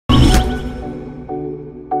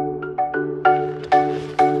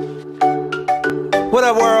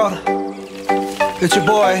What up, world? It's your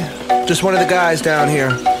boy, just one of the guys down here.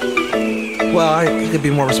 Well, I could be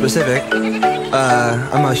more specific.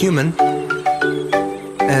 I'm a human.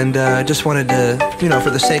 And just wanted to, you know, for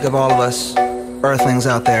the sake of all of us earthlings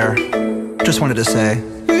out there, just wanted to say,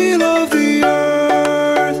 we love the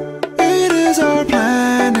earth, it is our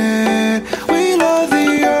planet. We love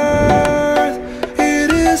the earth,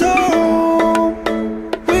 it is our home.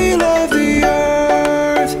 We love the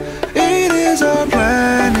earth, it is our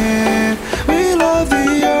planet. We love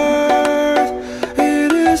the earth,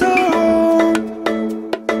 it is our home.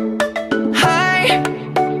 Hi,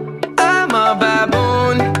 I'm a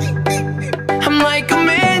baboon. I'm like a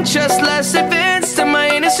man, just less advanced, and my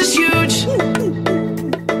anus is huge.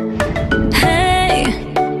 Hey,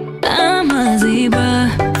 I'm a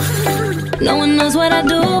zebra. No one knows what I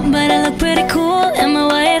do, but I look pretty cool in my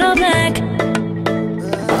white or black.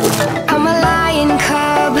 I'm a lion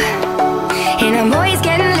cub, and I'm always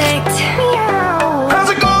getting licked. Meow. How's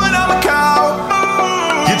it going? I'm a cow.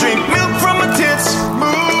 You drink milk from my tits.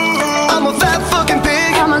 I'm a fat fucking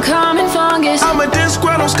pig. I'm a common fungus. I'm a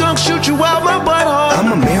disgruntled skunk, shoot you out my butthole.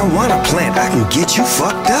 I'm a marijuana plant, I can get you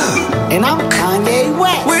fucked up. And I'm Kanye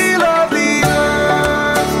West. We love the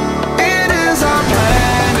earth, it is our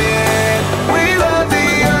planet. We love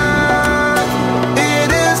the earth,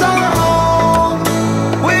 it is our home.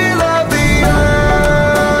 We love the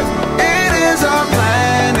earth, it is our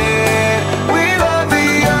planet. We love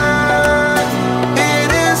the earth,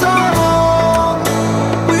 it is our home.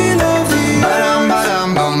 We love the earth.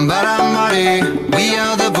 Ba-dum, bum, ba-dum, buddy. We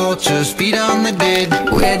are the vultures, feet on the dead.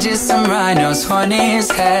 We're just some rhinos, funny as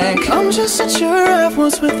heck. I'm just a giraffe,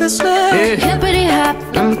 what's with this neck? Hippity hop,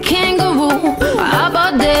 I'm a kangaroo. How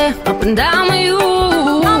about that? Up and down with you.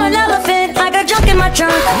 I'm an elephant, I got junk in my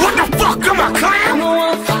trunk. What the fuck, am I clown?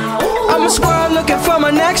 I'm a squirrel looking for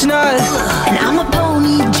my next nut. And I'm a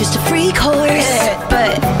pony, just a freak horse.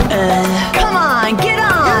 But, come on, get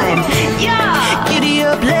on. Yeah, giddy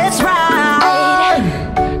up, let's ride.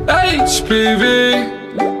 HPV,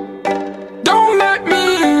 don't let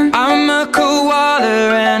me in. I'm a koala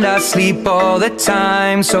and I sleep all the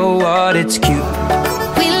time, so what, it's cute.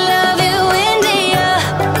 We love you, India.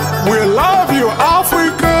 We love you,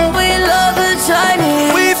 Africa. We love the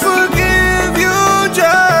Chinese. We forgive you,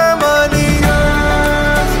 Germany.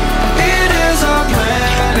 Earth, it is our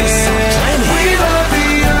planet. We love the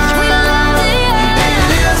earth. We love the earth. It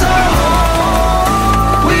is our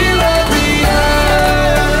home. We love the earth.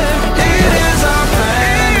 It is our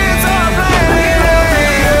planet. We love the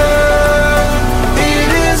earth.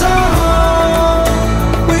 It is our home.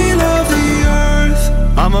 We love the earth.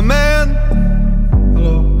 I'm a man.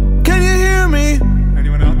 Hello. Can you hear me?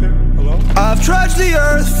 Anyone out there? Hello? I've trudged the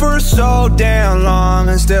earth for so damn long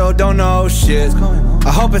and still don't know shit. I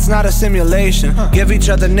hope it's not a simulation. Give each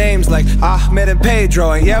other names like Ahmed and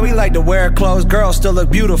Pedro. And yeah, we like to wear clothes, girls still look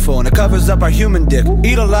beautiful, and it covers up our human dick.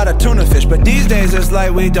 Eat a lot of tuna fish, but these days it's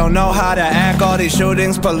like we don't know how to act. All these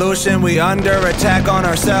shootings, pollution, we under attack on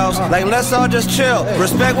ourselves. Like, let's all just chill,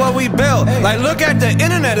 respect what we built. Like, look at the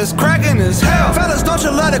internet, it's cracking as hell. Fellas, don't you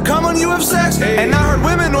let it come when you have sex. And I heard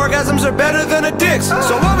women orgasms are better than a dick's.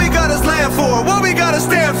 So what we gotta stand for, what we gotta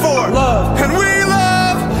stand for, love. And we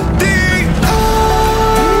love the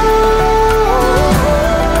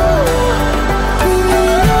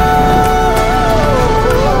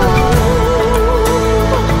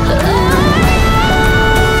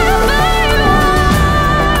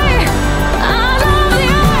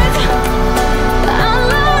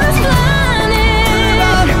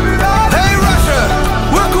Hey Russia,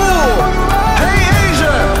 we're cool. Hey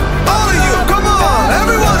Asia, all of you, come on,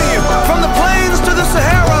 every one of you, from the plains to the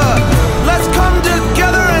Sahara, let's come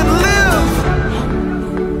together and live.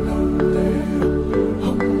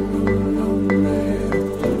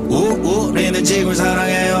 Nene chicos,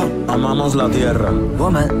 sarangueo. Amamos la tierra.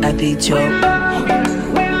 Woman, ha dicho.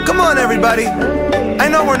 Come on everybody, I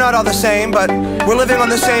know we're not all the same, but we're living on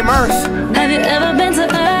the same earth. Have you ever been to Earth?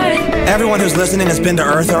 Everyone who's listening has been to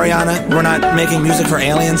Earth, Ariana. We're not making music for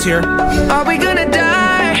aliens here. Are we gonna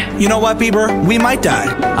die? You know what, Bieber? We might die.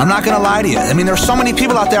 I'm not gonna lie to you. I mean, there's so many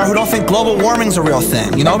people out there who don't think global warming's a real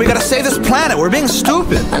thing. You know, we gotta save this planet. We're being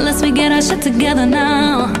stupid. Unless we get our shit together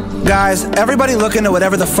now. Guys, everybody look into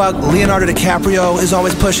whatever the fuck Leonardo DiCaprio is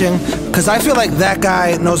always pushing, because I feel like that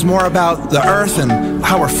guy knows more about the Earth and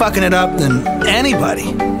how we're fucking it up than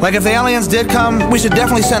anybody. Like, if the aliens did come, we should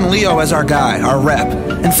definitely send Leo as our guy, our rep.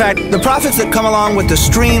 In fact, the profits that come along with the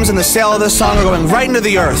streams and the sale of this song are going right into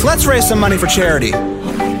the earth. Let's raise some money for charity.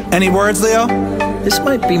 Any words, Leo? This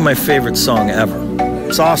might be my favorite song ever.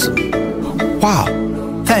 It's awesome. Wow.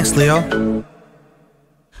 Thanks, Leo.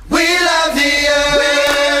 We love love the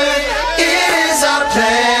earth. It is our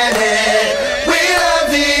plan.